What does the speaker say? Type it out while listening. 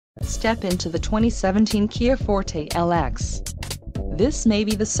Step into the 2017 Kia Forte LX. This may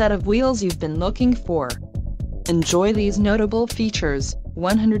be the set of wheels you've been looking for. Enjoy these notable features: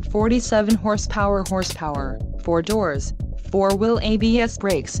 147 horsepower, 4 doors, 4-wheel ABS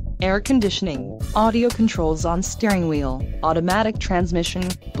brakes, air conditioning, audio controls on steering wheel, automatic transmission,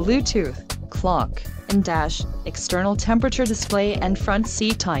 Bluetooth, clock, and dash, external temperature display and front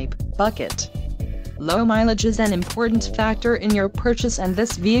seat type, bucket. Low mileage is an important factor in your purchase, and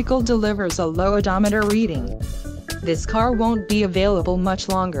this vehicle delivers a low odometer reading. This car won't be available much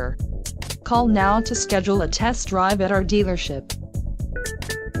longer. Call now to schedule a test drive at our dealership.